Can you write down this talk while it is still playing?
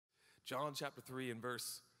John chapter 3 and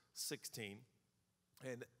verse 16.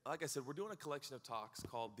 And like I said, we're doing a collection of talks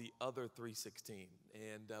called The Other 3:16.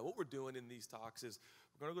 And what we're doing in these talks is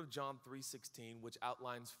we're going to go to John 3:16, which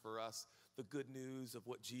outlines for us the good news of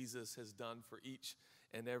what Jesus has done for each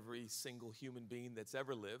and every single human being that's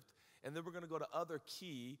ever lived. And then we're going to go to other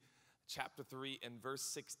key chapter 3 and verse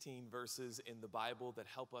 16 verses in the Bible that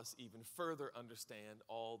help us even further understand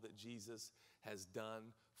all that Jesus has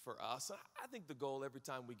done for us. I think the goal every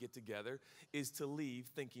time we get together is to leave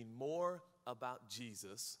thinking more about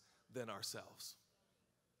Jesus than ourselves.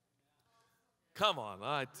 Come on,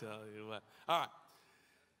 I tell you what. All right.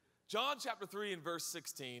 John chapter 3 and verse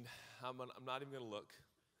 16. I'm not even going to look.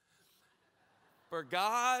 For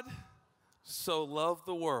God so loved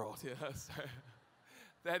the world, yes,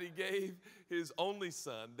 that he gave his only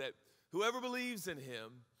son, that whoever believes in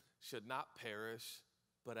him should not perish,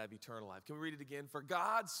 but have eternal life. Can we read it again? For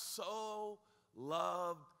God so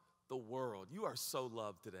loved the world. You are so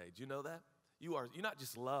loved today. Do you know that? You're not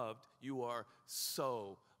just loved, you are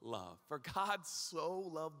so loved. For God so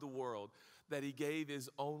loved the world that he gave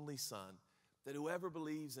his only son, that whoever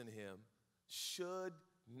believes in him should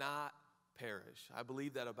not perish. I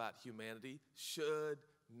believe that about humanity. Should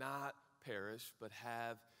not perish, but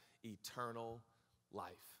have eternal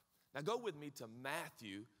life. Now go with me to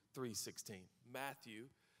Matthew 3:16. Matthew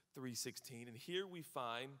 3:16. And here we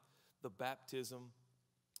find the baptism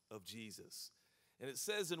of Jesus. And it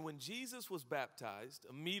says, and when Jesus was baptized,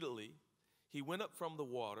 immediately he went up from the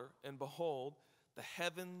water, and behold, the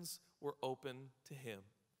heavens were opened to him.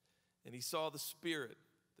 And he saw the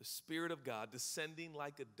Spirit of God, descending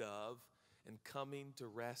like a dove and coming to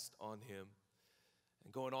rest on him.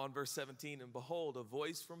 And going on, verse 17, and behold, a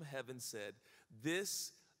voice from heaven said,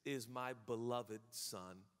 this is my beloved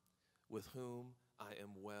Son, with whom I am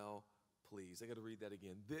well pleased. I got to read that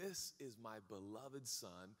again. This is my beloved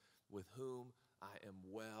Son, with whom I am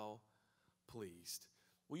well pleased.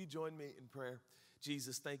 Will you join me in prayer?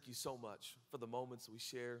 Jesus, thank you so much for the moments we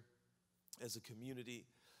share as a community.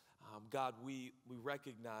 God, we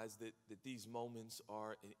recognize that these moments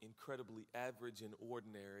are incredibly average and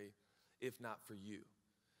ordinary, if not for you.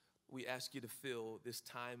 We ask you to fill this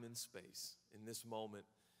time and space in this moment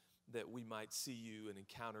that we might see you and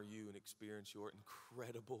encounter you and experience your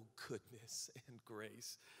incredible goodness and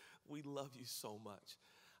grace. We love you so much.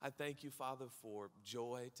 I thank you, Father, for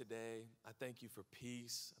joy today. I thank you for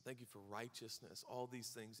peace. I thank you for righteousness, all these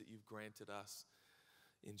things that you've granted us.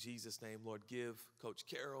 In Jesus' name, Lord, give Coach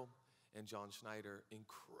Carroll and John Schneider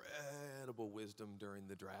incredible wisdom during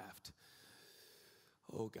the draft.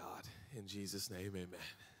 Oh, God, in Jesus' name, amen.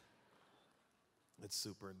 It's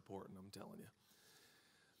super important, I'm telling you.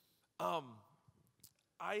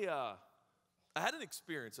 I had an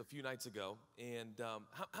experience a few nights ago, and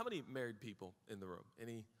how many married people in the room?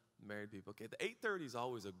 Any married people? Okay, the 8:30 is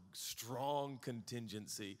always a strong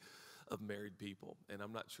contingency of married people, and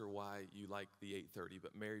I'm not sure why you like the 8:30,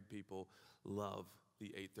 but married people love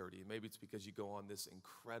the 8:30. And maybe it's because you go on this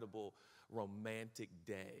incredible romantic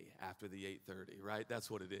day after the 8:30, right? That's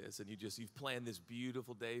what it is. And you've planned this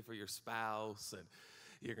beautiful day for your spouse, and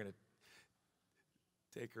you're going to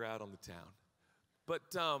take her out on the town. But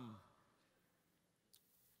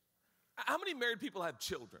how many married people have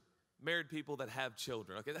children? Married people that have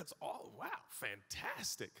children. Okay, that's all. Wow,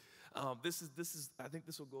 fantastic. This is. I think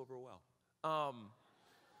this will go over well.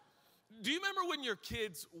 Do you remember when your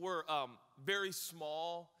kids were very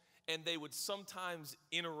small and they would sometimes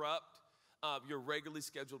interrupt your regularly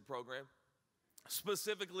scheduled program,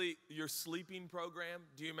 specifically your sleeping program?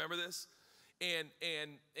 Do you remember this? And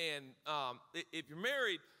if you're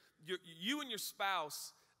married, you and your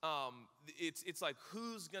spouse, it's like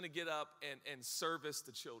who's going to get up and service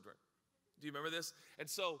the children? Do you remember this? And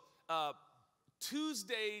so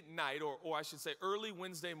Tuesday night, or I should say early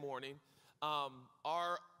Wednesday morning,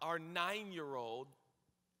 our 9-year-old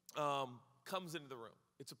comes into the room.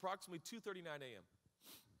 It's approximately 2:39 a.m.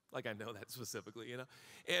 Like I know that specifically, you know.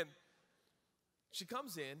 And she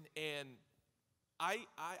comes in, and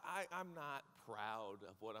I'm not proud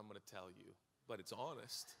of what I'm going to tell you, but it's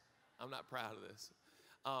honest. I'm not proud of this.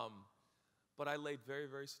 But I laid very,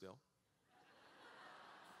 very still.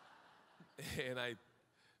 And I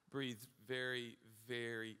breathed very,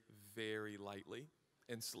 very, very lightly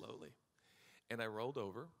and slowly. And I rolled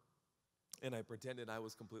over, and I pretended I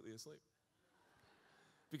was completely asleep.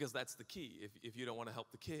 Because that's the key. If you don't want to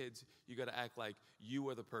help the kids, you got to act like you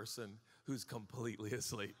are the person who's completely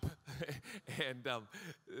asleep. And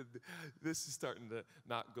this is starting to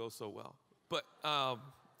not go so well. But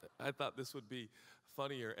I thought this would be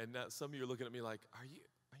funnier. And now some of you are looking at me like, are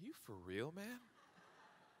you for real, man?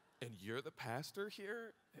 And you're the pastor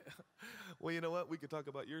here? Well, you know what? We could talk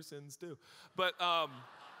about your sins too. But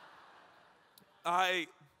I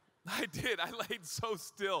did. I laid so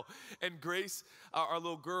still. And Grace, our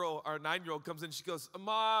little girl, our 9-year-old, comes in. She goes,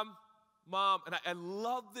 Mom. And I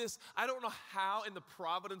love this. I don't know how in the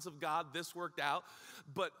providence of God this worked out,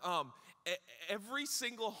 but every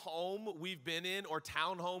single home we've been in or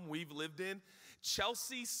townhome we've lived in,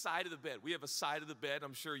 Chelsea's side of the bed. We have a side of the bed.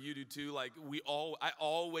 I'm sure you do too. Like I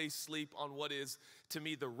always sleep on what is, to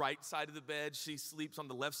me, the right side of the bed. She sleeps on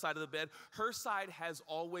the left side of the bed. Her side has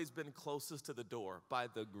always been closest to the door by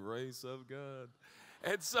the grace of God.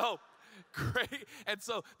 And so, great. And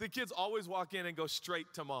so the kids always walk in and go straight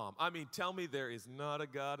to Mom. I mean, tell me there is not a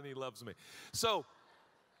God and he loves me. So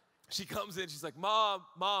she comes in, she's like, Mom.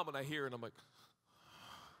 And I hear her and I'm like,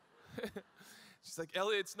 she's like,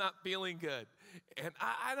 Elliot's not feeling good. And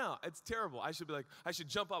I know, it's terrible. I should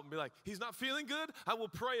jump up and be like, he's not feeling good? I will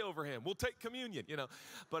pray over him. We'll take communion,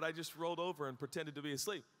 But I just rolled over and pretended to be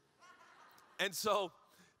asleep. And so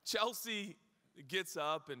Chelsea gets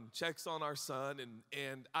up and checks on our son,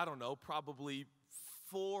 and I don't know, probably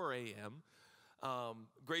 4 a.m.,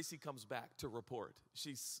 Gracie comes back to report.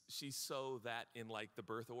 She's so that in like the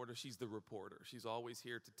birth order, she's the reporter. She's always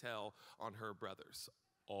here to tell on her brothers.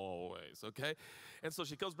 Always, okay? And so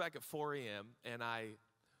she comes back at 4 a.m., and I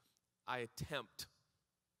attempt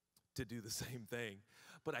to do the same thing,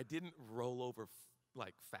 but I didn't roll over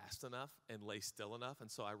like fast enough and lay still enough, and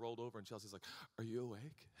so I rolled over, and Chelsea's like, are you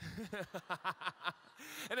awake?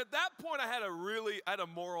 And at that point, I had a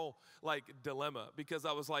moral like dilemma, because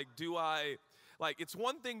I was like, it's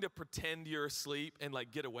one thing to pretend you're asleep and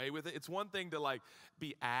like get away with it. It's one thing to like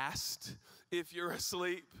be asked if you're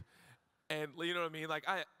asleep. And you know what I mean? Like,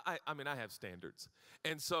 I mean, I have standards.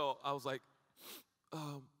 And so I was like,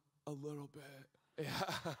 a little bit. Yeah.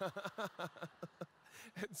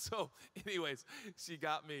 And so, anyways, she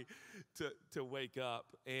got me to wake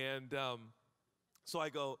up. And so I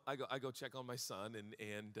go check on my son.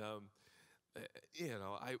 And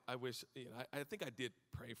I wish, I think I did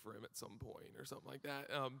pray for him at some point or something like that.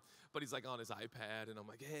 But he's like on his iPad. And I'm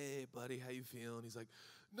like, hey, buddy, how you feeling? He's like,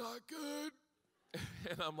 not good.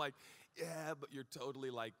 And I'm like, yeah, but you're totally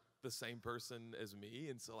like the same person as me,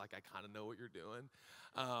 and so like I kind of know what you're doing.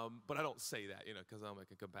 But I don't say that, because I'm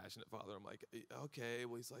like a compassionate father. I'm like, okay.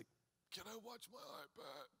 Well, he's like, can I watch my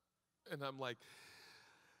iPad? And I'm like,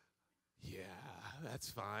 yeah,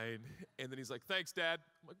 that's fine. And then he's like, thanks, Dad.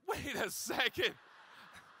 I'm like, wait a second.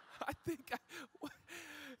 I think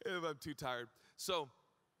I'm too tired. So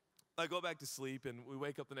I go back to sleep, and we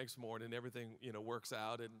wake up the next morning, and everything, works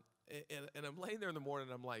out. And I'm laying there in the morning,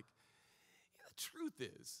 and I'm like, the truth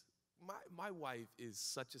is, my wife is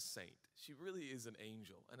such a saint. She really is an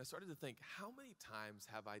angel. And I started to think, how many times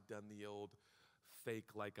have I done the old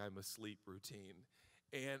fake like I'm asleep routine?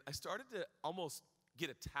 And I started to almost get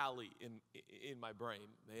a tally in my brain.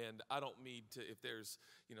 And I don't mean to, if there's,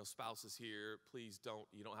 spouses here, please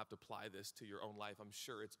you don't have to apply this to your own life. I'm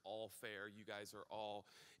sure it's all fair. You guys are all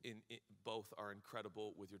both are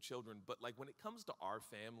incredible with your children. But like when it comes to our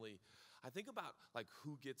family, I think about like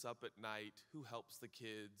who gets up at night, who helps the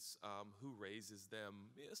kids, who raises them,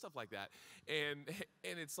 stuff like that. And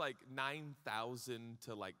it's like 9,000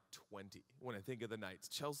 to like 20 when I think of the nights.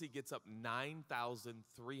 Chelsea gets up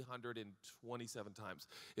 9,327 times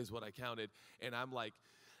is what I counted. And I'm like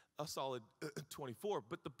a solid 24.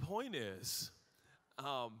 But the point is,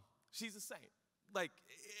 she's a saint. Like,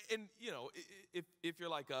 and if you're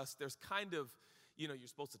like us, there's kind of, you're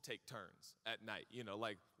supposed to take turns at night.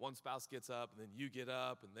 Like one spouse gets up, and then you get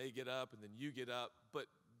up, and they get up, and then you get up. But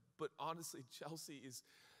honestly, Chelsea is,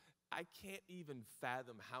 I can't even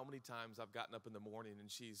fathom how many times I've gotten up in the morning,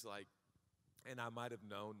 and she's like, and I might have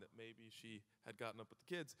known that maybe she had gotten up with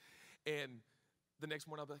the kids. And the next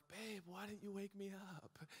morning I'll be like, babe, why didn't you wake me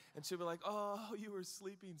up? And she'll be like, oh, you were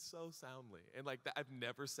sleeping so soundly. And like that, I've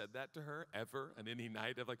never said that to her ever on any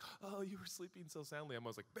night. I'm like, oh, you were sleeping so soundly. I'm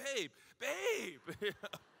always like, babe.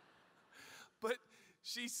 But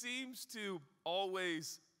she seems to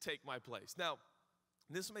always take my place. Now,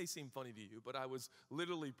 this may seem funny to you, but I was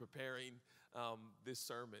literally preparing this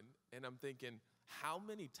sermon, and I'm thinking, how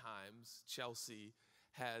many times Chelsea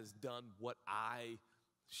has done what I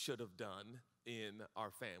should have done in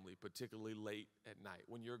our family, particularly late at night.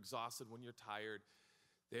 When you're exhausted, when you're tired,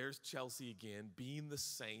 there's Chelsea again, being the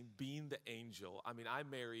saint, being the angel. I mean, I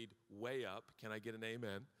married way up. Can I get an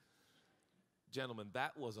amen? Gentlemen,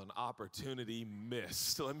 that was an opportunity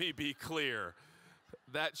missed. Let me be clear.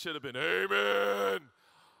 That should have been amen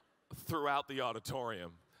throughout the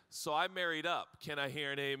auditorium. So I married up. Can I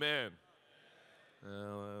hear an amen?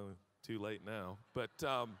 Well, too late now. But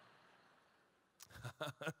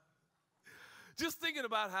Just thinking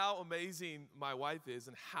about how amazing my wife is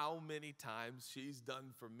and how many times she's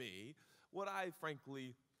done for me what I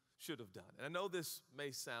frankly should have done. And I know this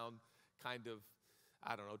may sound kind of,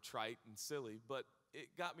 I don't know, trite and silly, but it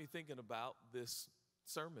got me thinking about this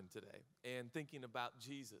sermon today and thinking about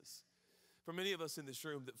Jesus. For many of us in this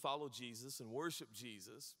room that follow Jesus and worship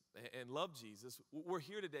Jesus and love Jesus, we're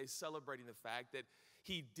here today celebrating the fact that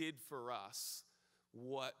he did for us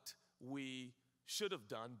what we should have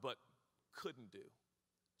done but couldn't do.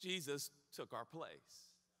 Jesus took our place.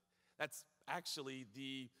 That's actually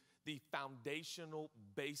the foundational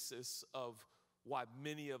basis of why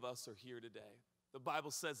many of us are here today. The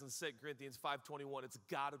Bible says in 2 Corinthians 5:21, it's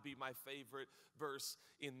got to be my favorite verse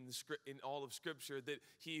in all of Scripture, that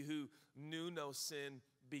he who knew no sin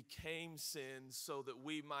became sin so that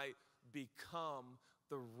we might become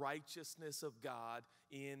the righteousness of God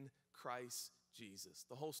in Christ Jesus.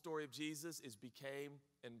 The whole story of Jesus is became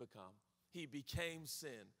and become. He became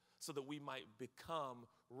sin so that we might become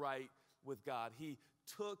right with God. He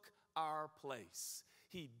took our place.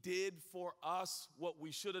 He did for us what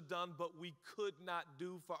we should have done, but we could not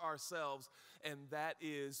do for ourselves, and that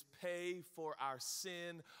is pay for our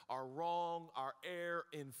sin, our wrong, our error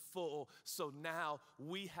in full. So now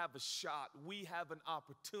we have a shot, we have an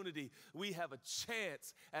opportunity, we have a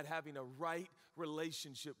chance at having a right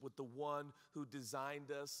relationship with the one who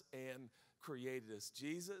designed us and created us.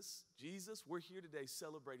 Jesus, we're here today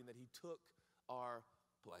celebrating that he took our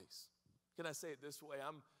place. Can I say it this way?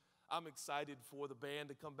 I'm excited for the band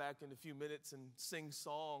to come back in a few minutes and sing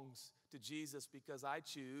songs to Jesus because I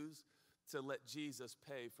choose to let Jesus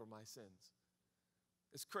pay for my sins.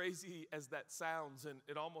 As crazy as that sounds, and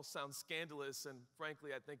it almost sounds scandalous, and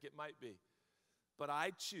frankly, I think it might be. But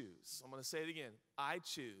I choose, I'm going to say it again, I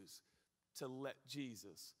choose to let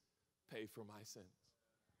Jesus pay for my sins.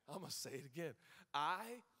 I'm going to say it again.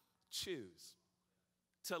 I choose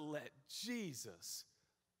to let Jesus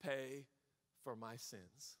pay for my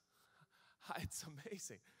sins. It's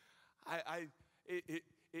amazing.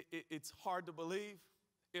 It's hard to believe.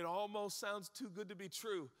 It almost sounds too good to be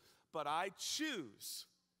true. But I choose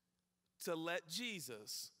to let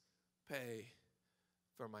Jesus pay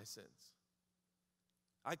for my sins.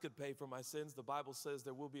 I could pay for my sins. The Bible says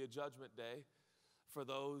there will be a judgment day for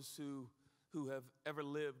those who have ever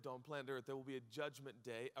lived on planet Earth. There will be a judgment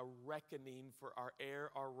day, a reckoning for our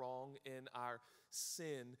error, our wrong, and our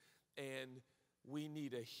sin. And we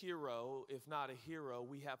need a hero. If not a hero,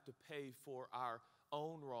 we have to pay for our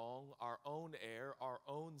own wrong, our own error, our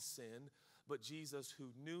own sin. But Jesus, who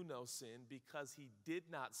knew no sin, because he did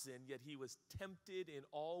not sin, yet he was tempted in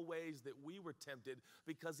all ways that we were tempted,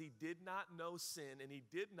 because he did not know sin and he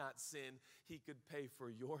did not sin, he could pay for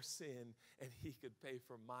your sin and he could pay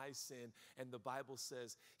for my sin. And the Bible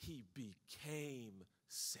says he became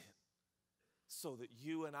sin so that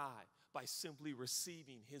you and I, by simply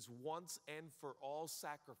receiving his once and for all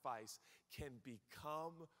sacrifice, can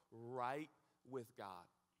become right with God.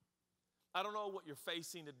 I don't know what you're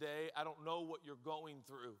facing today. I don't know what you're going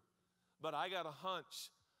through. But I got a hunch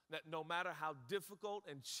that no matter how difficult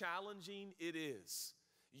and challenging it is,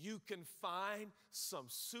 you can find some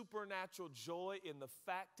supernatural joy in the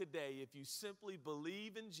fact today, if you simply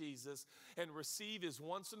believe in Jesus and receive his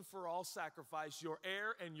once and for all sacrifice, your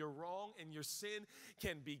error and your wrong and your sin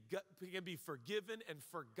can be forgiven and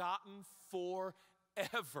forgotten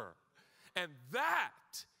forever. And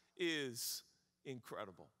that is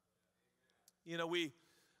incredible. You know, we've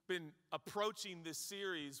been approaching this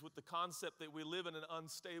series with the concept that we live in an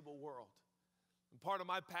unstable world. And part of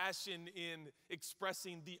my passion in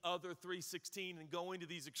expressing the other 3:16 and going to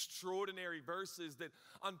these extraordinary verses that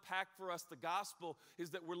unpack for us the gospel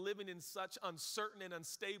is that we're living in such uncertain and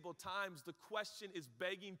unstable times. The question is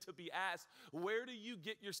begging to be asked, where do you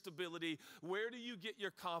get your stability? Where do you get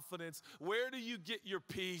your confidence? Where do you get your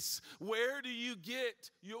peace? Where do you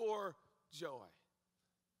get your joy?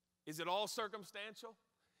 Is it all circumstantial?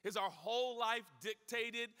 Is our whole life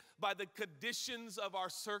dictated by the conditions of our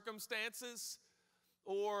circumstances?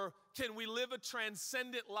 Or can we live a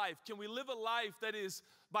transcendent life? Can we live a life that is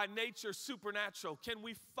by nature supernatural? Can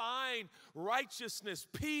we find righteousness,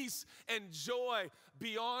 peace, and joy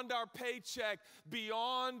beyond our paycheck,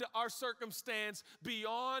 beyond our circumstance,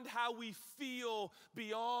 beyond how we feel,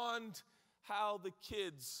 beyond how the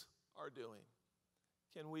kids are doing?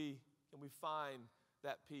 Can we find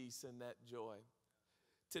that peace and that joy?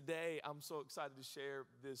 Today, I'm so excited to share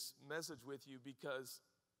this message with you because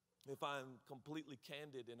if I'm completely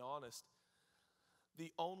candid and honest,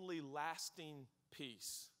 the only lasting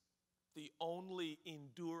peace, the only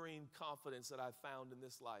enduring confidence that I've found in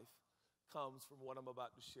this life comes from what I'm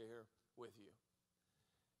about to share with you.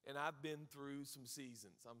 And I've been through some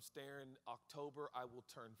seasons. I'm staring October, I will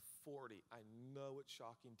turn 40. I know it's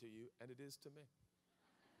shocking to you, and it is to me.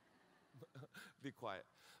 Be quiet.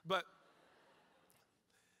 But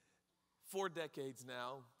 4 decades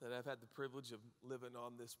now that I've had the privilege of living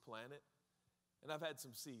on this planet, and I've had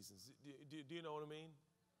some seasons. Do you know what I mean?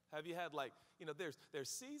 Have you had there's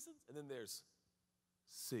seasons and then there's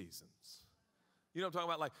seasons. You know what I'm talking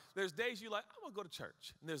about? Like, there's days you like, I'm going to go to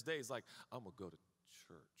church. And there's days like, I'm going to go to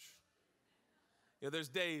church. You know, there's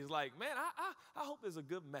days like, man, I hope there's a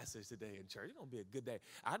good message today in church. It's going to be a good day.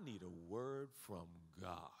 I need a word from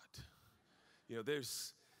God. You know,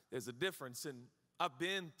 there's a difference. And I've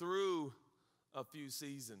been through a few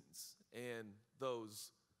seasons. And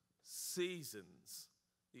those seasons,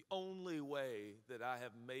 the only way that I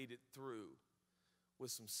have made it through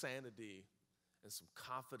with some sanity and some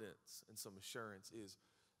confidence and some assurance is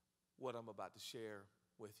what I'm about to share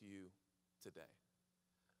with you today.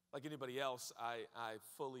 Like anybody else, I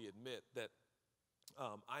fully admit that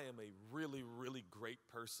I am a really, really great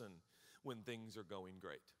person when things are going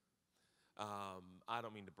great. I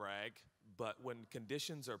don't mean to brag, but when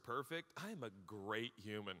conditions are perfect, I am a great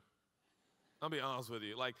human. I'll be honest with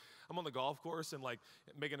you. Like, I'm on the golf course and like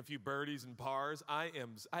making a few birdies and pars. I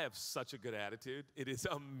have such a good attitude. It is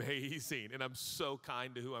amazing, and I'm so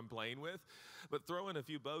kind to who I'm playing with. But throw in a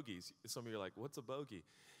few bogeys. Some of you are like, "What's a bogey?"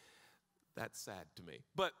 That's sad to me.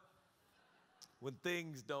 But when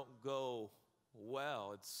things don't go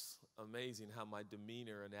well, it's amazing how my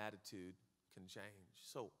demeanor and attitude can change.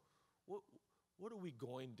 So, what are we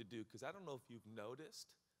going to do? Because I don't know if you've noticed,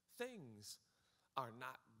 things are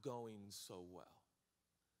not going so well.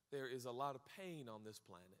 There is a lot of pain on this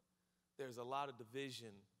planet. There's a lot of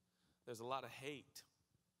division. There's a lot of hate.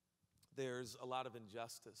 There's a lot of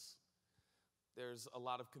injustice. There's a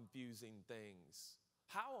lot of confusing things.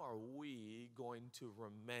 How are we going to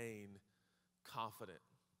remain confident,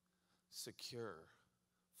 secure,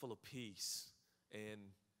 full of peace and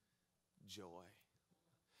joy?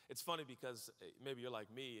 It's funny because maybe you're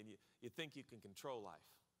like me and you think you can control life.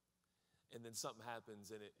 And then something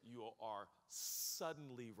happens and you are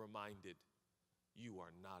suddenly reminded you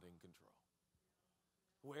are not in control.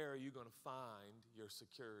 Where are you going to find your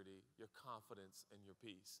security, your confidence, and your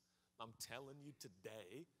peace? I'm telling you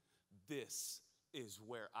today, this is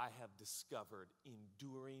where I have discovered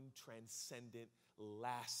enduring, transcendent,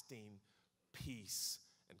 lasting peace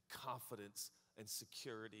and confidence and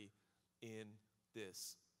security in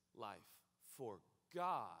this life. For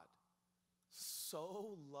God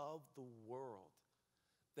so loved the world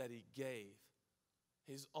that he gave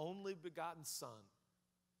his only begotten Son,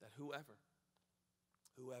 that whoever,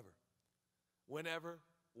 whenever,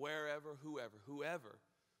 wherever, whoever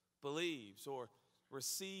believes or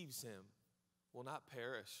receives him will not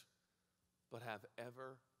perish, but have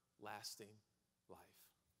everlasting life.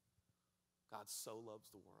 God so loves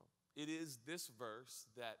the world. It is this verse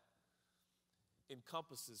that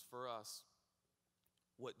encompasses for us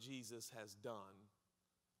what Jesus has done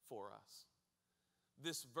for us.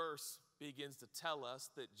 This verse begins to tell us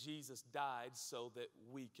that Jesus died so that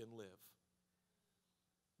we can live.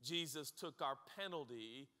 Jesus took our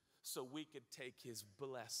penalty so we could take his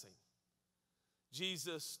blessing.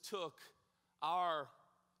 Jesus took our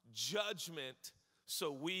judgment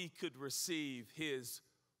so we could receive his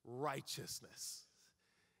righteousness.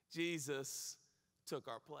 Jesus took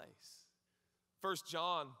our place. 1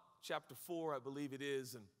 John chapter 4, I believe it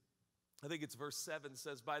is, and I think it's verse 7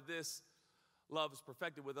 says, "By this love is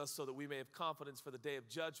perfected with us so that we may have confidence for the day of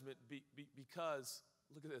judgment because,"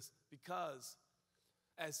 look at this, "because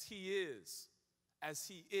as he is,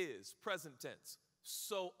 present tense,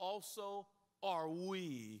 so also are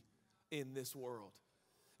we in this world."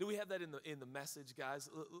 Do we have that in the message, guys?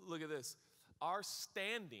 Look at this. Our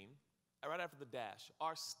standing, right after the dash,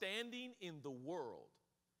 our standing in the world.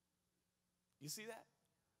 You see that?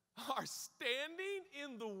 Our standing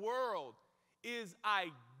in the world is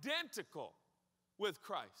identical with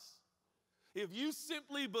Christ. If you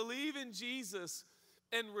simply believe in Jesus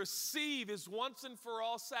and receive his once and for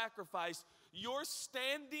all sacrifice, your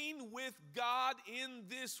standing with God in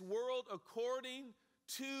this world according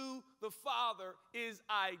to the Father is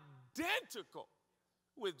identical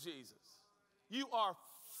with Jesus. You are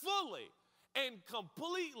fully and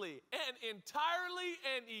completely and entirely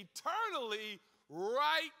and eternally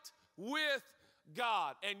right with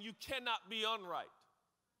God, and you cannot be unright.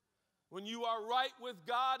 When you are right with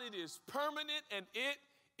God, it is permanent and it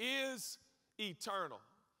is eternal.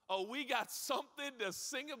 Oh, we got something to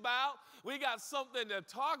sing about. We got something to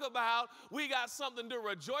talk about. We got something to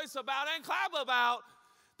rejoice about and clap about.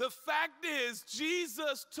 The fact is,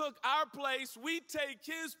 Jesus took our place. We take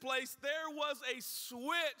his place. There was a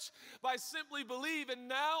switch by simply believing.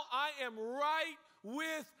 Now I am right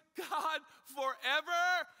with God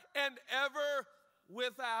forever and ever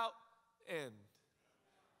without end.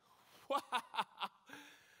 Wow.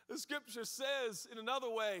 The scripture says in another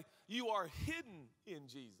way, you are hidden in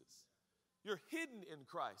Jesus. You're hidden in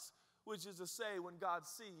Christ, which is to say, when God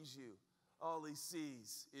sees you, all he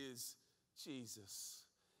sees is Jesus.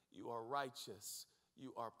 You are righteous.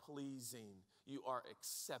 You are pleasing. You are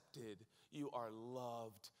accepted. You are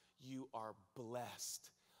loved. You are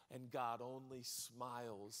blessed. And God only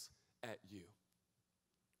smiles at you.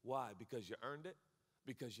 Why? Because you earned it?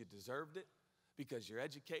 Because you deserved it? Because you're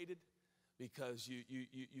educated? Because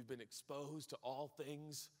you've been exposed to all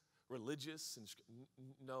things religious?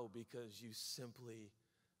 No, because you simply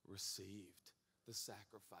received the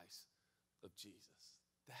sacrifice of Jesus.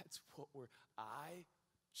 That's what I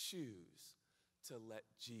choose to let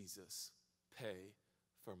Jesus pay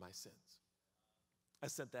for my sins. I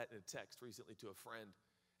sent that in a text recently to a friend.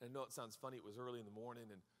 And I know it sounds funny. It was early in the morning,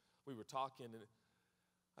 and we were talking, and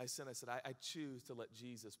I said, I choose to let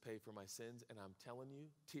Jesus pay for my sins. And I'm telling you,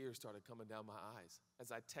 tears started coming down my eyes as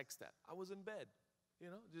I text that. I was in bed,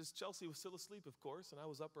 just Chelsea was still asleep, of course, and I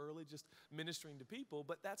was up early just ministering to people,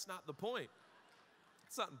 but that's not the point.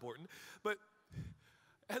 It's not important. But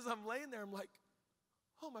as I'm laying there, I'm like,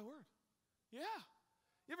 oh, my word. Yeah.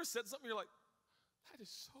 You ever said something, you're like, that is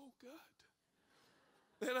so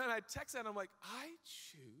good. And then I text that, and I'm like, I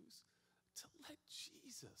choose to let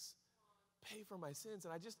Jesus pay for my sins.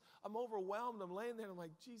 And I'm overwhelmed. I'm laying there, and I'm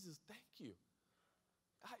like, Jesus, thank you.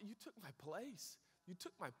 You took my place. You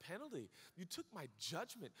took my penalty. You took my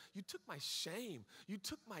judgment. You took my shame. You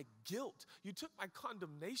took my guilt. You took my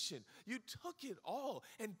condemnation. You took it all.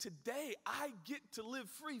 And today I get to live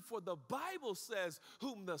free. For the Bible says,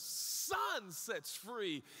 whom the Son sets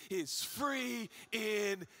free is free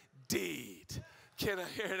indeed. Can I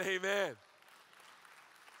hear an amen?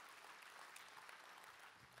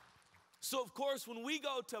 So, of course, when we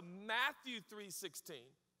go to Matthew 3:16,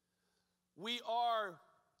 we are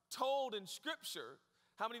told in Scripture,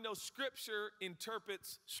 how many know Scripture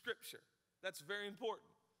interprets Scripture? That's very important.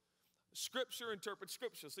 Scripture interprets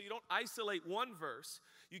Scripture. So you don't isolate one verse.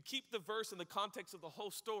 You keep the verse in the context of the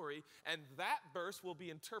whole story, and that verse will be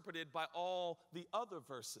interpreted by all the other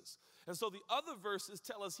verses. And so the other verses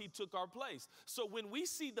tell us he took our place. So when we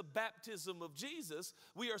see the baptism of Jesus,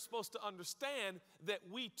 we are supposed to understand that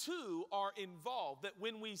we too are involved. That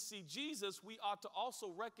when we see Jesus, we ought to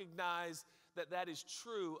also recognize that that is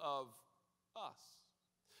true of us.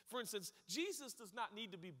 For instance, Jesus does not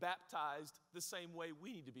need to be baptized the same way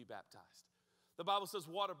we need to be baptized. The Bible says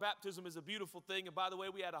water baptism is a beautiful thing. And by the way,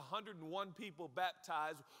 we had 101 people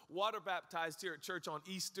baptized, water baptized here at church on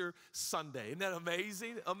Easter Sunday. Isn't that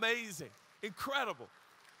amazing? Amazing. Incredible.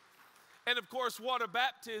 And of course, water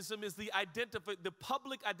baptism is the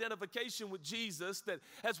public identification with Jesus, that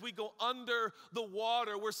as we go under the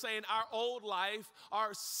water, we're saying our old life,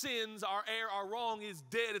 our sins, our error, our wrong is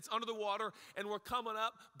dead. It's under the water, and we're coming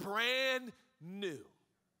up brand new.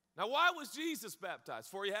 Now, why was Jesus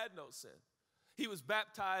baptized? For he had no sin. He was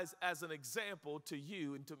baptized as an example to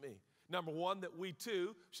you and to me. Number one, that we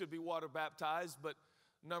too should be water baptized. But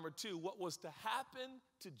number two, what was to happen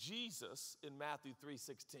to Jesus in Matthew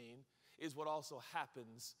 3:16 is what also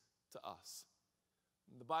happens to us.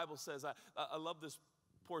 And the Bible says, I love this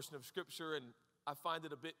portion of Scripture, and I find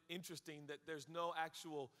it a bit interesting that there's no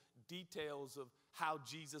actual details of how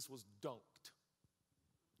Jesus was dunked.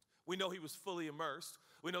 We know he was fully immersed.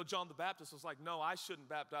 We know John the Baptist was like, no, I shouldn't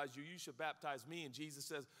baptize you. You should baptize me. And Jesus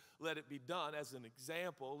says, let it be done as an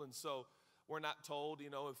example. And so we're not told,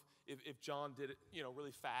 if John did it,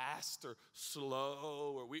 really fast or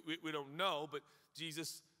slow, or we don't know. But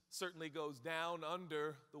Jesus certainly goes down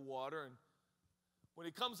under the water. And when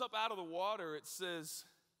he comes up out of the water, it says,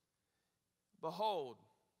 behold,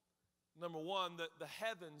 number one, the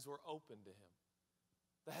heavens were open to him.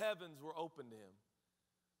 The heavens were open to him.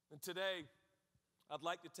 And today, I'd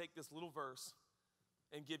like to take this little verse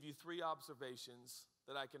and give you 3 observations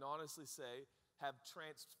that I can honestly say have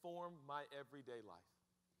transformed my everyday life,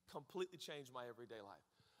 completely changed my everyday life.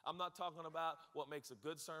 I'm not talking about what makes a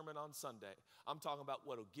good sermon on Sunday. I'm talking about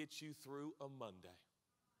what will get you through a Monday.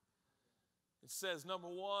 It says, number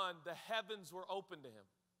one, the heavens were open to him.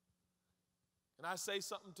 Can I say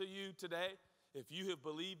something to you today? If you have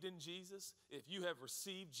believed in Jesus, if you have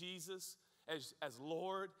received Jesus as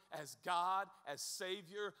Lord, as God, as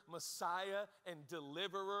Savior, Messiah, and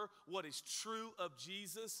Deliverer, what is true of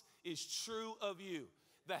Jesus is true of you.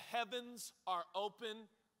 The heavens are open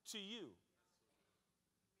to you.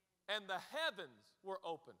 and the heavens were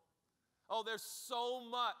open. Oh, there's so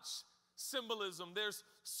much symbolism. There's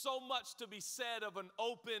so much to be said of an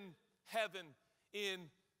open heaven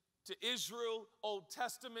to Israel, Old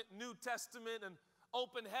Testament, New Testament. And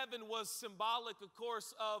open heaven was symbolic, of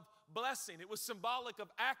course, of blessing. It was symbolic of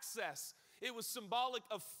access. It was symbolic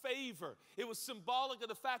of favor. It was symbolic of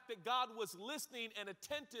the fact that God was listening and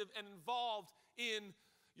attentive and involved in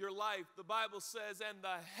your life. The Bible says, and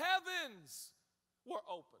the heavens were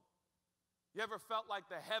open. You ever felt like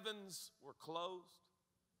the heavens were closed?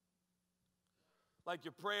 Like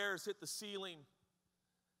your prayers hit the ceiling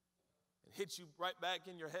and hit you right back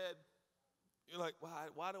in your head? You're like,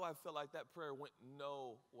 why do I feel like that prayer went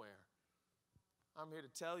nowhere? I'm here to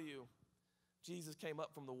tell you, Jesus came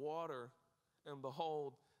up from the water, and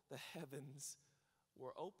behold, the heavens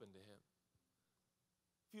were open to him.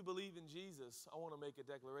 If you believe in Jesus, I want to make a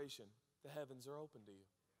declaration. The heavens are open to you.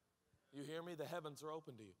 You hear me? The heavens are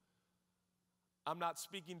open to you. I'm not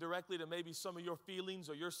speaking directly to maybe some of your feelings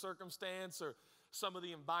or your circumstance or some of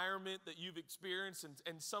the environment that you've experienced.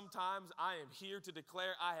 And sometimes I am here to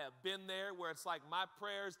declare I have been there where it's like my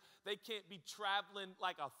prayers, they can't be traveling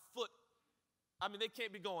like a foot. I mean, they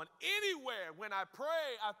can't be going anywhere. When I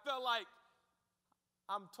pray, I feel like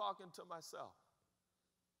I'm talking to myself.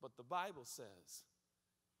 But the Bible says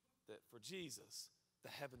that for Jesus, the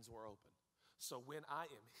heavens were open. So when I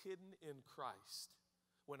am hidden in Christ,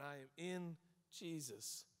 when I am in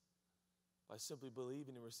Jesus, by simply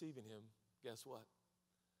believing and receiving him, guess what?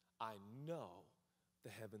 I know the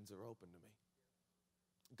heavens are open to me.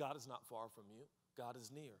 God is not far from you. God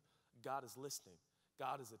is near. God is listening.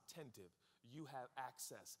 God is attentive. You have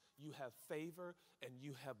access. You have favor and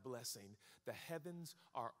you have blessing. The heavens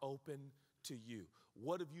are open to you.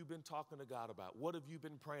 What have you been talking to God about? What have you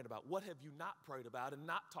been praying about? What have you not prayed about and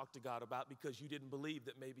not talked to God about because you didn't believe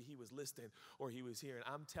that maybe he was listening or he was hearing?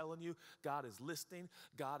 I'm telling you, God is listening.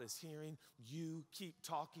 God is hearing. You keep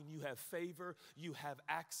talking. You have favor. You have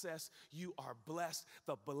access. You are blessed.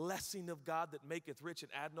 The blessing of God that maketh rich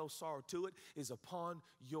and add no sorrow to it is upon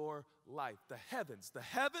your life. The heavens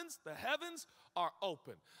are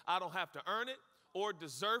open. I don't have to earn it or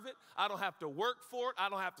deserve it. I don't have to work for it. I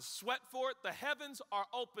don't have to sweat for it. The heavens are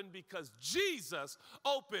open because Jesus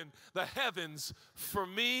opened the heavens for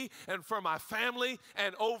me and for my family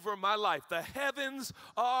and over my life. The heavens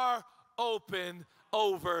are open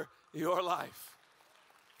over your life.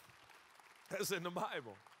 That's in the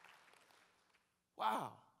Bible.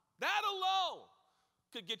 Wow. That alone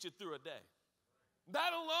could get you through a day.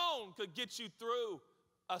 That alone could get you through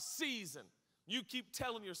a season. You keep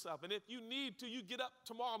telling yourself, and if you need to, you get up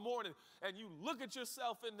tomorrow morning and you look at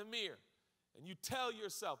yourself in the mirror and you tell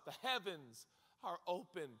yourself, the heavens are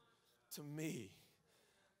open to me.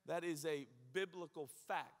 That is a biblical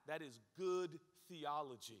fact. That is good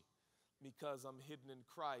theology because I'm hidden in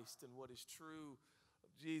Christ, and what is true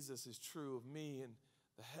of Jesus is true of me, and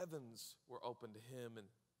the heavens were open to him. And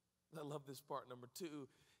I love this part, number 2.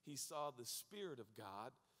 He saw the Spirit of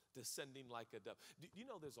God descending like a dove. Do you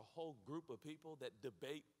know there's a whole group of people that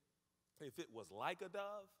debate if it was like a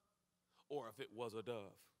dove or if it was a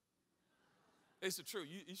dove? It's the truth.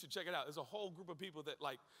 You should check it out. There's a whole group of people that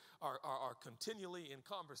are continually in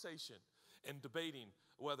conversation and debating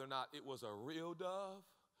whether or not it was a real dove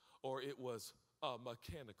or it was a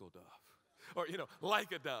mechanical dove or,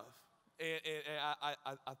 like a dove. And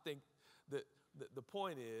I think that the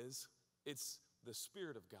point is it's the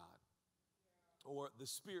Spirit of God, or the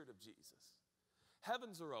Spirit of Jesus.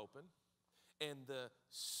 Heavens are open, and the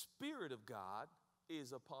Spirit of God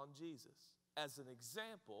is upon Jesus as an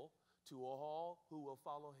example to all who will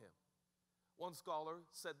follow him. One scholar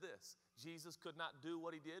said this: Jesus could not do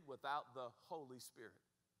what he did without the Holy Spirit,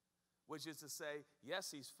 which is to say, yes,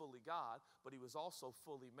 he's fully God, but he was also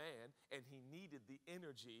fully man, and he needed the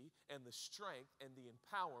energy and the strength and the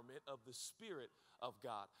empowerment of the Spirit of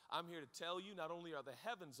God. I'm here to tell you, not only are the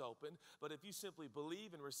heavens open, but if you simply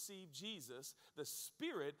believe and receive Jesus, the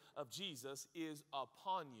Spirit of Jesus is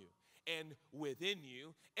upon you and within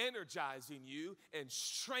you, energizing you and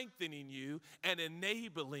strengthening you and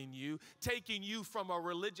enabling you, taking you from a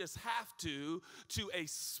religious have to a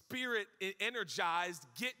spirit energized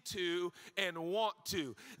get to and want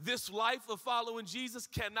to. This life of following Jesus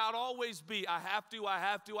cannot always be I have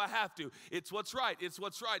to. It's what's right.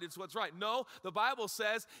 No, the Bible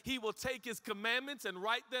says he will take his commandments and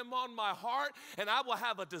write them on my heart, and I will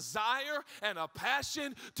have a desire and a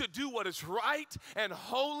passion to do what is right and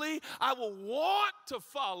holy. I will want to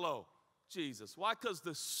follow Jesus. Why? Because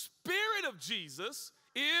the Spirit of Jesus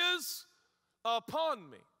is upon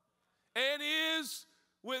me and is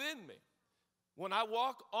within me. When I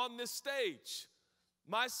walk on this stage,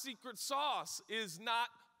 My secret sauce is not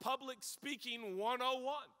public speaking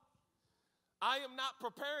 101. I am not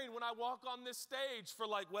preparing when I walk on this stage for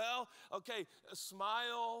like, well, okay,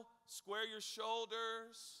 smile, square your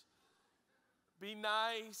shoulders, be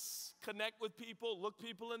nice, connect with people, look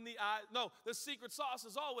people in the eye. No, the secret sauce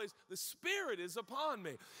is always, the Spirit is upon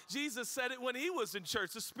me. Jesus said it when he was in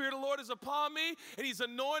church. The Spirit of the Lord is upon me, and he's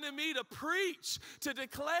anointed me to preach, to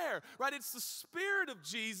declare, right? It's the Spirit of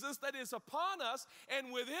Jesus that is upon us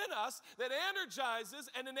and within us that energizes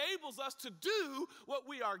and enables us to do what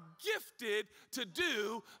we are gifted to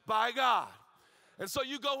do by God. And so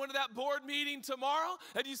you go into that board meeting tomorrow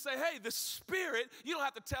and you say, hey, the Spirit, you don't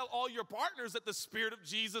have to tell all your partners that the Spirit of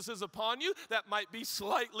Jesus is upon you. That might be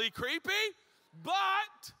slightly creepy,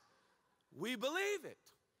 but we believe it.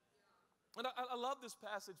 And I love this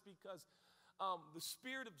passage because the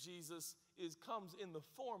Spirit of Jesus comes in the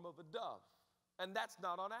form of a dove. And that's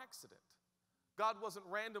not on accident. God wasn't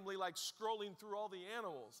randomly like scrolling through all the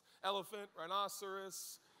animals. Elephant,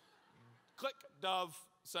 rhinoceros, click, dove,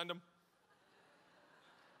 send them.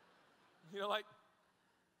 You know, like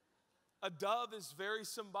a dove is very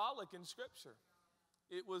symbolic in Scripture.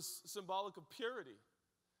 It was symbolic of purity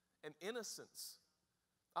and innocence.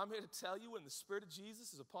 I'm here to tell you when the Spirit of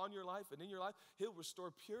Jesus is upon your life and in your life, he'll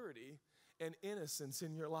restore purity and innocence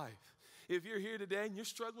in your life. If you're here today and you're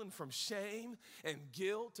struggling from shame and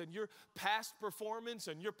guilt and your past performance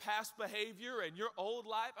and your past behavior and your old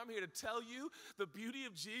life, I'm here to tell you the beauty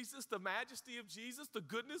of Jesus, the majesty of Jesus, the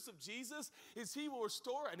goodness of Jesus is he will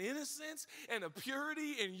restore an innocence and a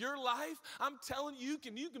purity in your life. I'm telling you,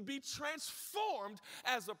 you can be transformed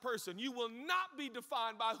as a person. You will not be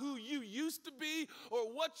defined by who you used to be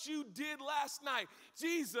or what you did last night.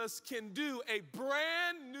 Jesus can do a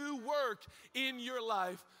brand new work in your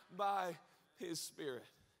life by his Spirit.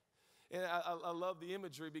 And I love the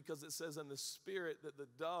imagery because it says in the Spirit that the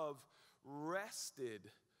dove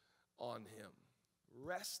rested on him,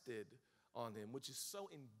 which is so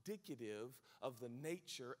indicative of the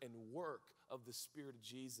nature and work of the Spirit of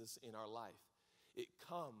Jesus in our life. It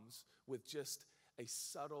comes with just a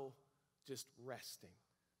subtle, just resting.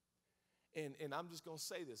 And I'm just going to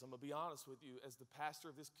say this. I'm going to be honest with you. As the pastor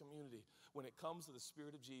of this community, when it comes to the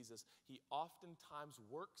Spirit of Jesus, he oftentimes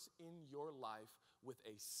works in your life with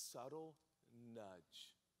a subtle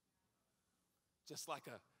nudge. Just like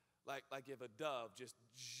if a dove just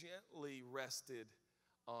gently rested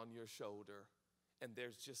on your shoulder, and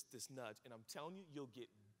there's just this nudge. And I'm telling you, you'll get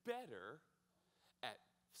better at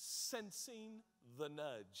sensing the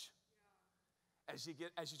nudge. As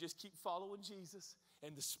you just keep following Jesus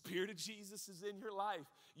and the Spirit of Jesus is in your life,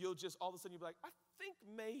 you'll just all of a sudden you'll be like, I think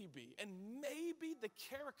maybe the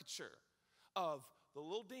caricature of the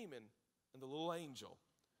little demon and the little angel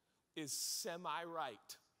is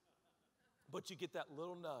semi-right. But you get that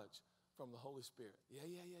little nudge from the Holy Spirit. Yeah,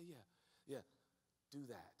 do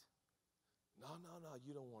that. No,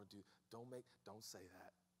 you don't want to do, don't say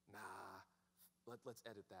that. Nah. Let's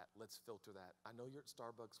edit that. Let's filter that. I know you're at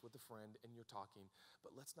Starbucks with a friend and you're talking,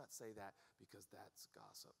 but let's not say that because that's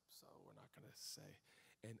gossip. So we're not going to say.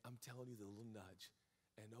 And I'm telling you the little nudge.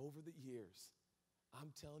 And over the years, I'm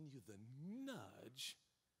telling you the nudge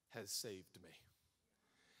has saved me.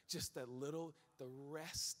 Just the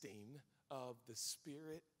resting of the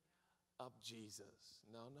Spirit of Jesus.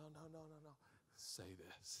 No. Say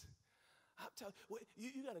this. I'm telling you,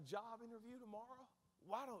 you got a job interview tomorrow?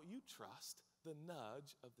 Why don't you trust the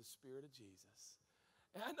nudge of the Spirit of Jesus?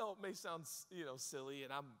 And I know it may sound, silly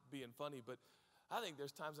and I'm being funny, but I think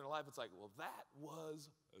there's times in our life it's like, well, that was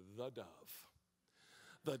the dove.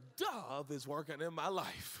 The dove is working in my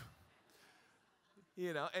life.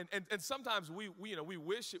 And sometimes we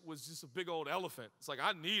wish it was just a big old elephant. It's like,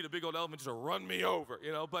 I need a big old elephant to run me over,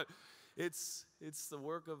 but it's the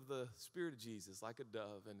work of the Spirit of Jesus, like a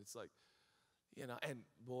dove. And it's like, and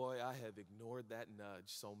boy, I have ignored that nudge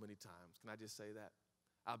so many times. Can I just say that?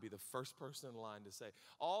 I'll be the first person in line to say,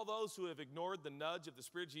 all those who have ignored the nudge of the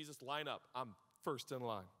Spirit of Jesus, line up. I'm first in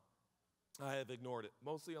line. I have ignored it,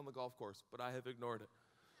 mostly on the golf course, but I have ignored it.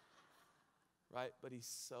 Right? But he's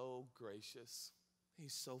so gracious.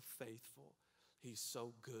 He's so faithful. He's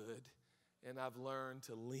so good. And I've learned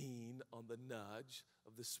to lean on the nudge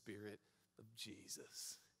of the Spirit of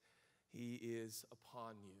Jesus. He is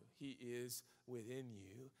upon you. He is within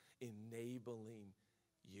you, enabling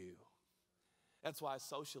you. That's why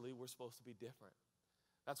socially we're supposed to be different.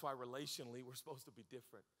 That's why relationally we're supposed to be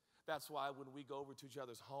different. That's why when we go over to each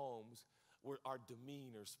other's homes, our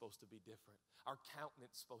demeanor is supposed to be different. Our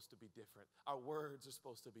countenance is supposed to be different. Our words are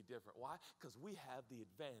supposed to be different. Why? Because we have the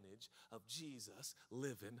advantage of Jesus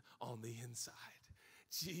living on the inside.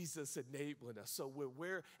 Jesus enabling us. So when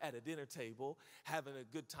we're at a dinner table having a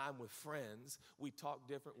good time with friends, we talk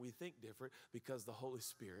different, we think different because the Holy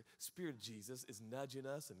Spirit, Spirit of Jesus, is nudging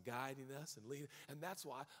us and guiding us and leading. And that's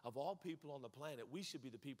why, of all people on the planet, we should be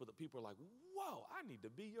the people that people are like, whoa, I need to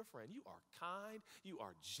be your friend. You are kind, you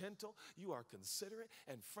are gentle, you are considerate,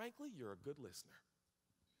 and frankly, you're a good listener.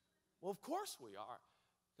 Well, of course we are,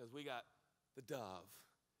 because we got the dove,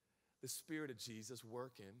 the Spirit of Jesus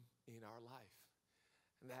working in our life.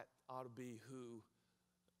 And that ought to be who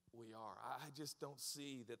we are. I just don't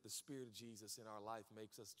see that the Spirit of Jesus in our life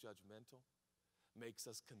makes us judgmental, makes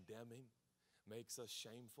us condemning, makes us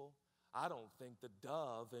shameful. I don't think the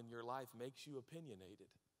dove in your life makes you opinionated.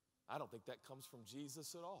 I don't think that comes from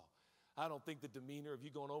Jesus at all. I don't think the demeanor of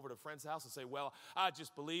you going over to a friend's house and say, well, I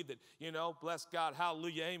just believe that, bless God,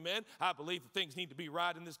 hallelujah, amen. I believe that things need to be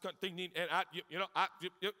right in this country.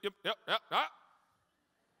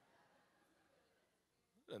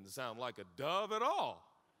 Doesn't sound like a dove at all.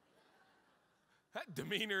 That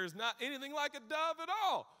demeanor is not anything like a dove at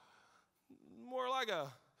all. More like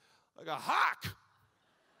a hawk.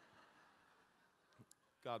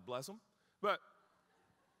 God bless them. But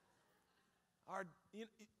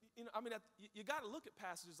you got to look at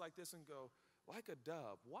passages like this and go, like a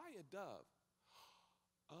dove. Why a dove?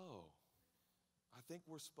 Oh, I think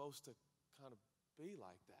we're supposed to kind of be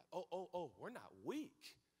like that. Oh, we're not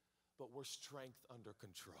weak, but we're strength under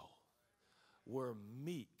control. We're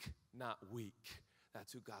meek, not weak.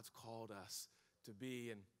 That's who God's called us to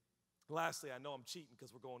be. And lastly, I know I'm cheating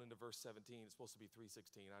because we're going into verse 17. It's supposed to be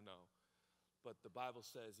 3:16, I know. But the Bible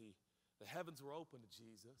says the heavens were open to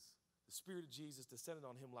Jesus. The Spirit of Jesus descended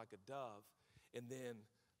on him like a dove. And then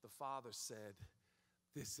the Father said,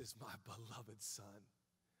 this is my beloved Son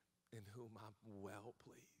in whom I'm well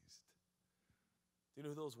pleased. Do you know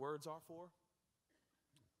who those words are for?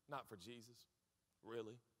 Not for Jesus,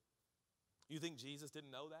 really. You think Jesus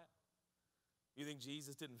didn't know that? You think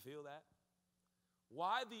Jesus didn't feel that?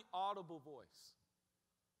 Why the audible voice?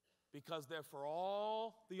 Because they're for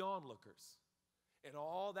all the onlookers. And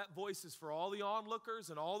all that voice is for all the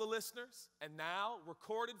onlookers and all the listeners. And now,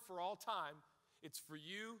 recorded for all time, it's for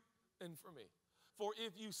you and for me. For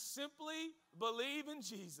if you simply believe in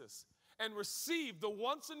Jesus and receive the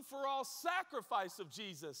once and for all sacrifice of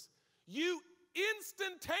Jesus, you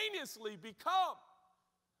instantaneously become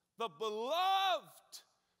the beloved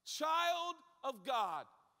child of God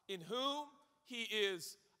in whom he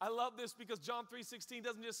is. I love this because John 3:16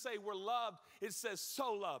 doesn't just say we're loved, it says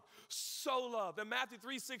so loved, so loved. And Matthew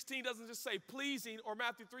 3:16 doesn't just say pleasing, or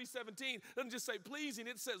Matthew 3:17 doesn't just say pleasing,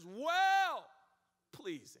 it says well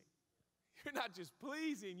pleasing. You're not just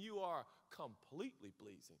pleasing, you are completely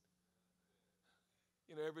pleasing.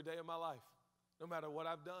 Every day of my life, no matter what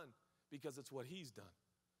I've done, because it's what he's done.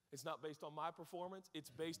 It's not based on my performance. It's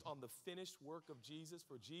based on the finished work of Jesus.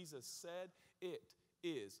 For Jesus said, it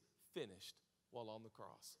is finished while on the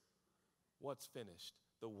cross. What's finished?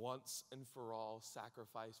 The once and for all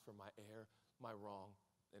sacrifice for my error, my wrong,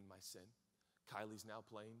 and my sin. Kylie's now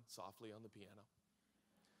playing softly on the piano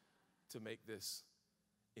to make this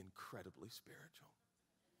incredibly spiritual.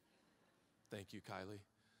 Thank you, Kylie.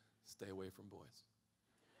 Stay away from boys.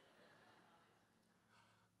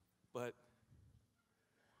 But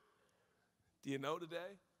do you know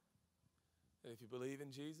today that if you believe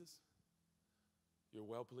in Jesus, you're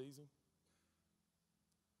well-pleasing?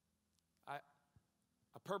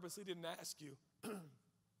 I purposely didn't ask you,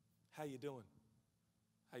 how you doing?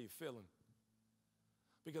 How you feeling?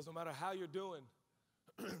 Because no matter how you're doing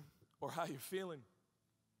or how you're feeling,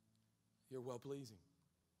 you're well-pleasing.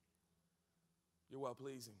 You're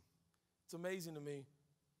well-pleasing. It's amazing to me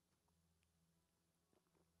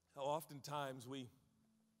how oftentimes we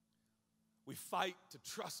fight to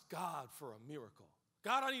trust God for a miracle.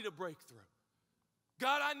 God, I need a breakthrough.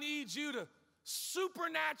 God, I need you to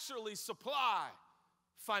supernaturally supply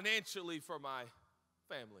financially for my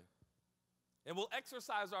family. And we'll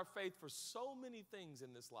exercise our faith for so many things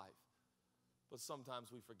in this life. But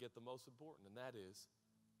sometimes we forget the most important, and that is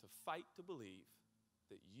to fight to believe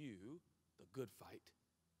that you, the good fight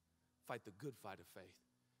the good fight of faith,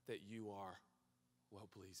 that you are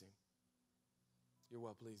well-pleasing. You're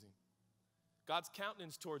well-pleasing. God's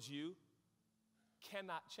countenance towards you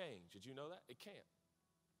cannot change. Did you know that? It can't.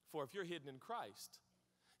 For if you're hidden in Christ,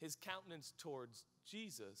 his countenance towards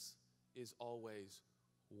Jesus is always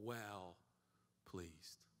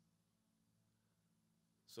well-pleased.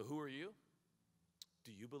 So who are you?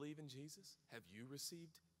 Do you believe in Jesus? Have you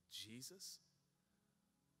received Jesus?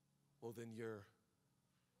 Well, then you're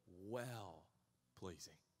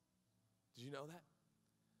well-pleasing. Did you know that?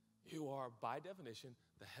 You are, by definition,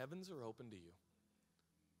 the heavens are open to you.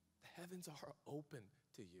 The heavens are open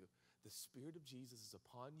to you. The Spirit of Jesus is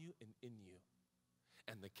upon you and in you.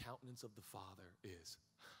 And the countenance of the Father is,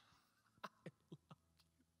 I love you.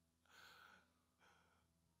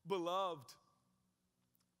 Beloved,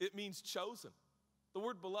 it means chosen. The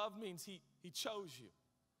word beloved means he chose you.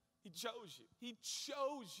 He chose you. He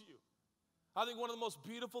chose you. I think one of the most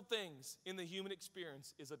beautiful things in the human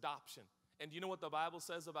experience is adoption. And do you know what the Bible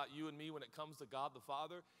says about you and me when it comes to God the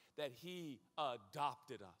Father? That he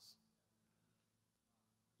adopted us.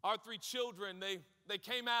 Our 3 children, they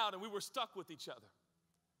came out and we were stuck with each other.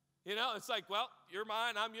 You know, it's like, well, you're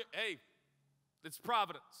mine, I'm your, hey, it's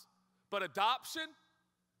providence. But adoption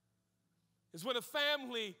is when a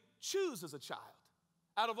family chooses a child.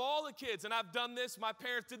 Out of all the kids, and I've done this, my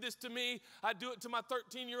parents did this to me, I do it to my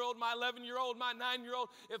 13-year-old, my 11-year-old, my 9-year-old.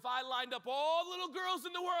 If I lined up all the little girls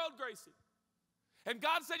in the world, Gracie, and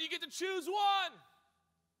God said you get to choose one,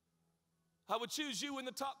 I would choose you in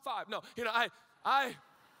the top 5. No, you know, I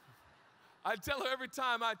tell her every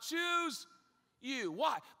time, I choose you.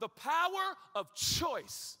 Why? The power of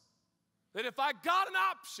choice. That if I got an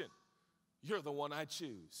option, you're the one I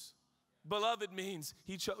choose. Beloved means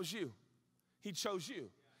he chose you. He chose you.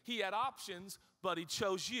 He had options, but he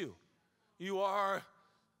chose you. You are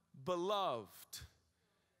beloved.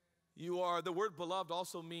 You are, the word beloved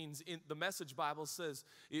also means, in the Message Bible says,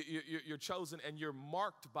 you're chosen and you're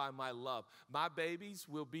marked by my love. My babies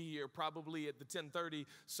will be here probably at the 10:30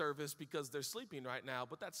 service because they're sleeping right now,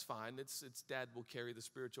 but that's fine. It's dad will carry the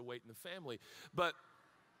spiritual weight in the family. But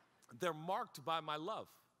they're marked by my love.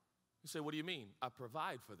 You say, what do you mean? I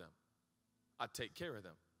provide for them. I take care of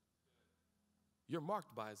them. You're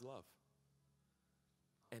marked by his love.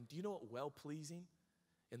 And do you know what well-pleasing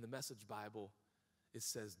in the Message Bible? It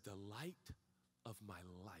says, delight of my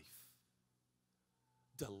life.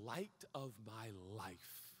 Delight of my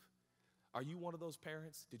life. Are you one of those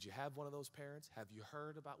parents? Did you have one of those parents? Have you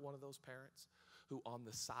heard about one of those parents who on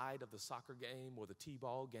the side of the soccer game or the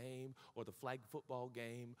t-ball game or the flag football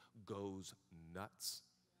game goes nuts?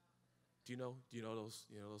 Do you know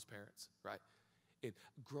those parents, right? And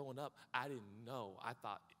growing up, I didn't know. I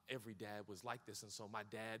thought every dad was like this. And so my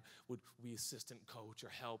dad would be assistant coach or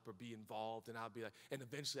help or be involved. And I'd be like, and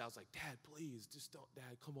eventually I was like, Dad, please, just don't,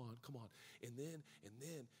 Dad, come on. And then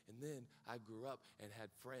I grew up and had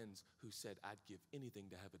friends who said I'd give anything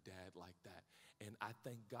to have a dad like that. And I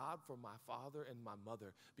thank God for my father and my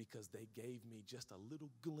mother because they gave me just a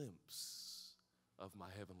little glimpse of my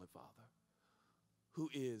Heavenly Father, who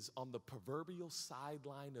is on the proverbial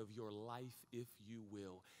sideline of your life, if you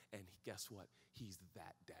will. And guess what? He's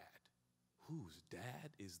that dad. Whose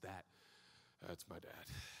dad is that? That's my dad.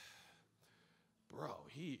 Bro,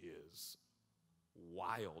 he is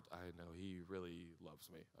wild. I know, he really loves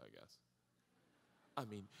me, I guess. I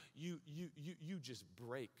mean, you just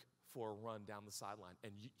break for a run down the sideline,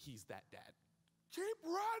 and he's that dad. Keep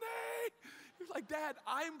running. He's like, Dad,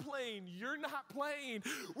 I'm playing. You're not playing.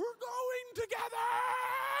 We're going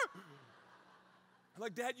together. I'm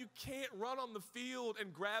like, Dad, you can't run on the field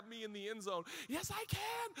and grab me in the end zone. Yes, I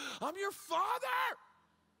can. I'm your father.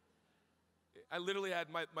 I literally had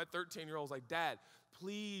my 13-year-old was like, Dad,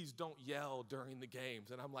 please don't yell during the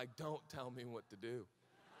games. And I'm like, don't tell me what to do.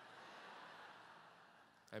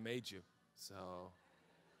 I made you. So,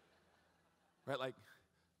 right, like,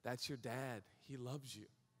 that's your dad. He loves you.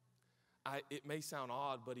 It may sound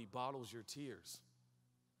odd, but he bottles your tears.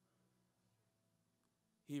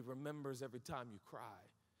 He remembers every time you cry.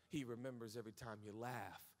 He remembers every time you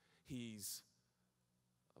laugh. He's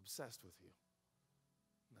obsessed with you.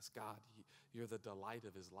 And that's God. You're the delight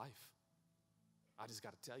of his life. I just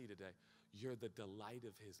got to tell you today, you're the delight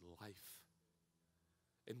of his life.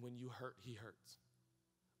 And when you hurt, he hurts.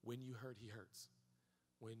 When you hurt, he hurts.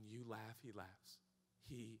 When you laugh, he laughs.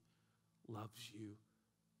 He loves you.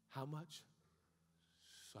 How much?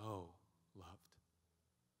 So loved.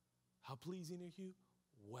 How pleasing are you?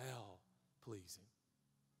 Well pleasing.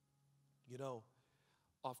 You know,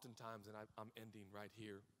 oftentimes, and I'm ending right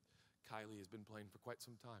here, Kylie has been playing for quite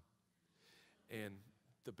some time. And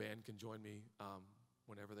the band can join me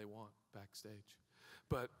whenever they want backstage.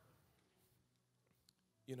 But,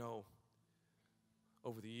 you know,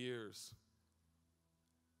 over the years,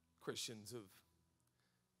 Christians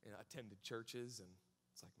have attended churches, and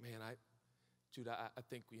it's like, man, Jude, I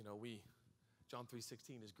think, John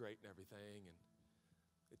 3:16 is great and everything, and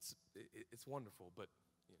it's wonderful, but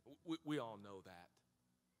we all know that.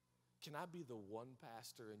 Can I be the one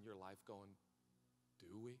pastor in your life going,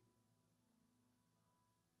 do we?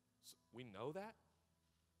 So we know that?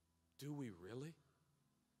 Do we really?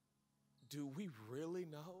 Do we really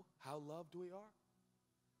know how loved we are?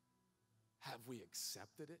 Have we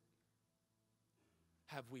accepted it?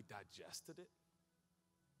 Have we digested it?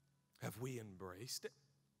 Have we embraced it?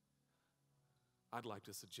 I'd like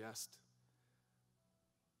to suggest,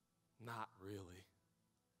 not really.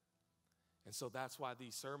 And so that's why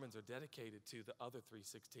these sermons are dedicated to the other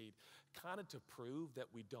 316, kind of to prove that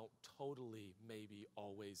we don't totally maybe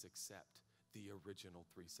always accept the original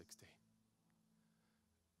 316.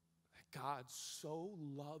 That God so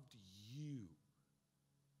loved you.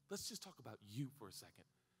 Let's just talk about you for a second.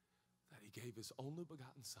 That he gave his only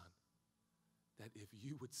begotten Son, that if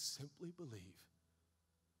you would simply believe,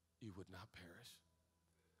 you would not perish,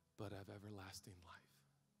 but have everlasting life.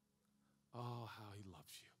 Oh, how he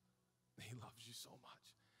loves you. He loves you so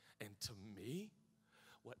much. And to me,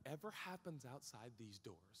 whatever happens outside these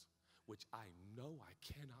doors, which I know I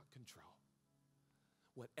cannot control,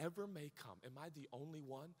 whatever may come, am I the only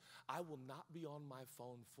one? I will not be on my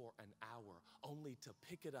phone for an hour only to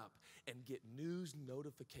pick it up and get news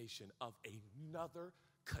notification of another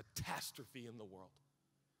catastrophe in the world.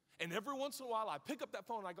 And every once in a while, I pick up that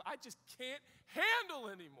phone and I go, I just can't handle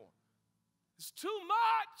anymore. It's too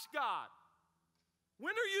much, God.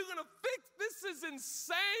 When are you going to fix? This is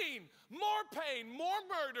insane. More pain, more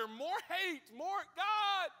murder, more hate, more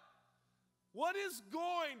God. What is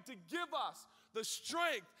going to give us the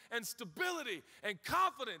strength and stability and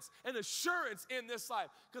confidence and assurance in this life?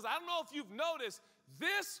 Because I don't know if you've noticed,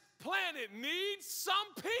 this planet needs some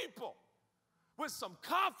people with some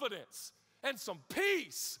confidence and some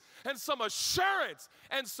peace and some assurance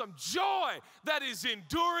and some joy that is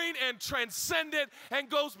enduring and transcendent and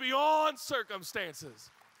goes beyond circumstances.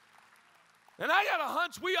 And I got a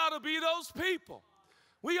hunch we ought to be those people.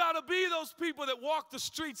 We ought to be those people that walk the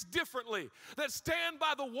streets differently, that stand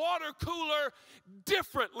by the water cooler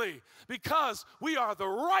differently, because we are the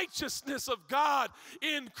righteousness of God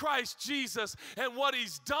in Christ Jesus, and what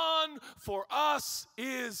he's done for us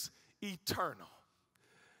is eternal.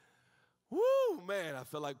 Woo, man, I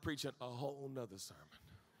feel like preaching a whole nother sermon.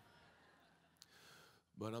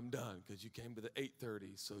 But I'm done, because you came to the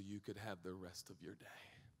 8:30 so you could have the rest of your day.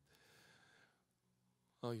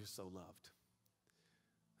 Oh, you're so loved.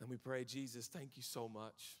 And we pray, Jesus, thank you so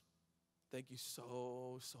much. Thank you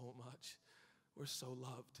so, so much. We're so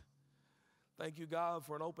loved. Thank you, God,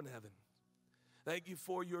 for an open heaven. Thank you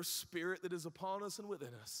for your Spirit that is upon us and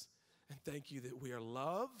within us. And thank you that we are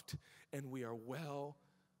loved and we are well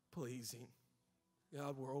pleasing.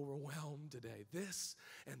 God, we're overwhelmed today. This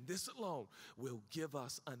and this alone will give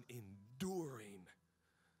us an enduring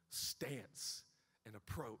stance and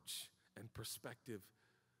approach and perspective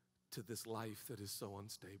to this life that is so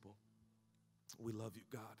unstable. We love you,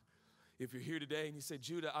 God. If you're here today and you say,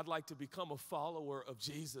 Judah, I'd like to become a follower of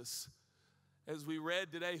Jesus. As we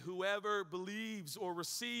read today, whoever believes or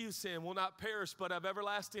receives him will not perish but have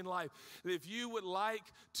everlasting life. If you would like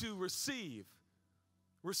to receive,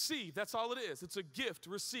 that's all it is. It's a gift,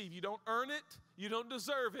 receive. You don't earn it, you don't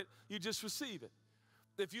deserve it, you just receive it.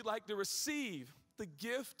 If you'd like to receive the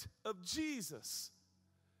gift of Jesus,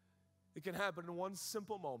 it can happen in one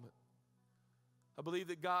simple moment. I believe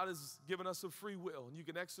that God has given us a free will, and you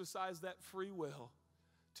can exercise that free will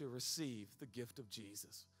to receive the gift of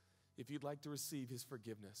Jesus. If you'd like to receive his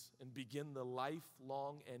forgiveness and begin the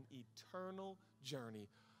lifelong and eternal journey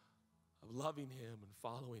of loving him and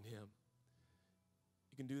following him,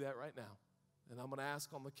 you can do that right now. And I'm going to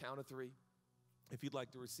ask on the count of 3, if you'd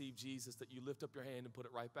like to receive Jesus, that you lift up your hand and put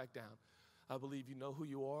it right back down. I believe you know who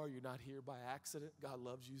you are. You're not here by accident. God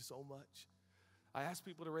loves you so much. I ask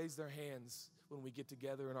people to raise their hands when we get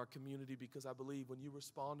together in our community, because I believe when you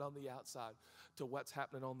respond on the outside to what's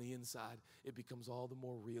happening on the inside, it becomes all the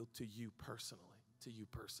more real to you personally,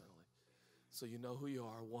 So you know who you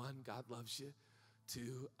are. 1, God loves you.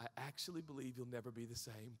 2, I actually believe you'll never be the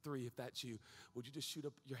same. 3, if that's you, would you just shoot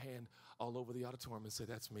up your hand all over the auditorium and say,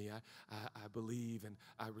 that's me. I believe and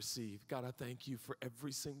I receive. God, I thank you for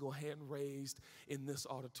every single hand raised in this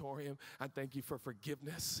auditorium. I thank you for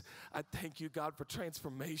forgiveness. I thank you, God, for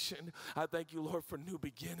transformation. I thank you, Lord, for new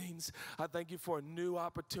beginnings. I thank you for a new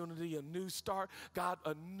opportunity, a new start. God,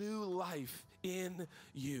 a new life in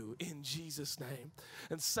you, in Jesus' name.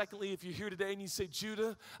 And secondly, if you're here today and you say,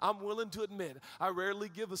 Judah, I'm willing to admit, I rarely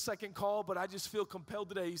give a second call, but I just feel compelled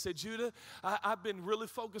today. You say, Judah, I've been really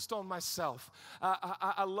focused on myself.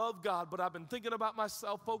 I love God, but I've been thinking about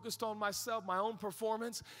myself, focused on myself, my own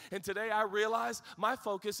performance. And today I realize my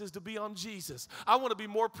focus is to be on Jesus. I want to be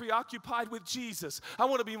more preoccupied with Jesus. I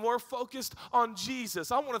want to be more focused on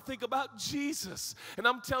Jesus. I want to think about Jesus. And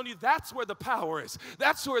I'm telling you, that's where the power is.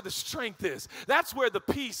 That's where the strength is. That's where the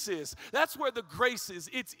peace is. That's where the grace is.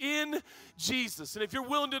 It's in Jesus. And if you're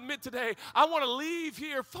willing to admit today, I want to leave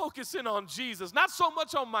here focusing on Jesus, not so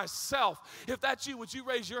much on myself. If that's you, would you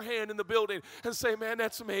raise your hand in the building and say, man,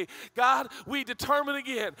 that's me. God, we determine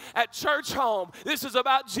again at Churchome, this is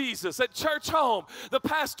about Jesus. At Churchome, the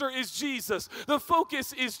pastor is Jesus. The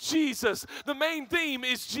focus is Jesus. The main theme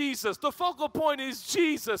is Jesus. The focal point is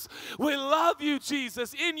Jesus. We love you,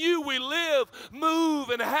 Jesus. In you we live, move,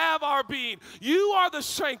 and have our being. You are the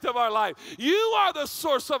strength of our life. You are the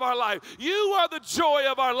source of our life. You are the joy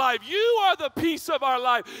of our life. You are the peace of our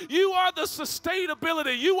life. You are the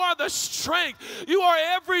sustainability. You are the strength. You are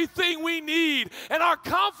everything we need. And our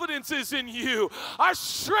confidence is in you. Our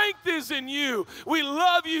strength is in you. We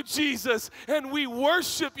love you, Jesus, and we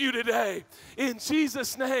worship you today. In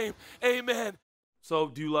Jesus' name, amen. So,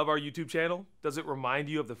 do you love our YouTube channel? Does it remind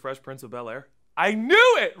you of the Fresh Prince of Bel-Air? I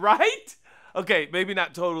knew it, right? Okay, maybe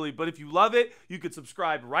not totally, but if you love it, you could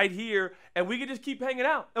subscribe right here, and we can just keep hanging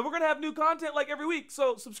out. And we're going to have new content like every week,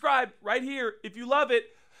 so subscribe right here. If you love it,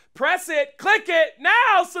 press it, click it,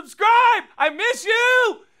 now subscribe. I miss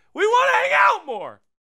you. We want to hang out more.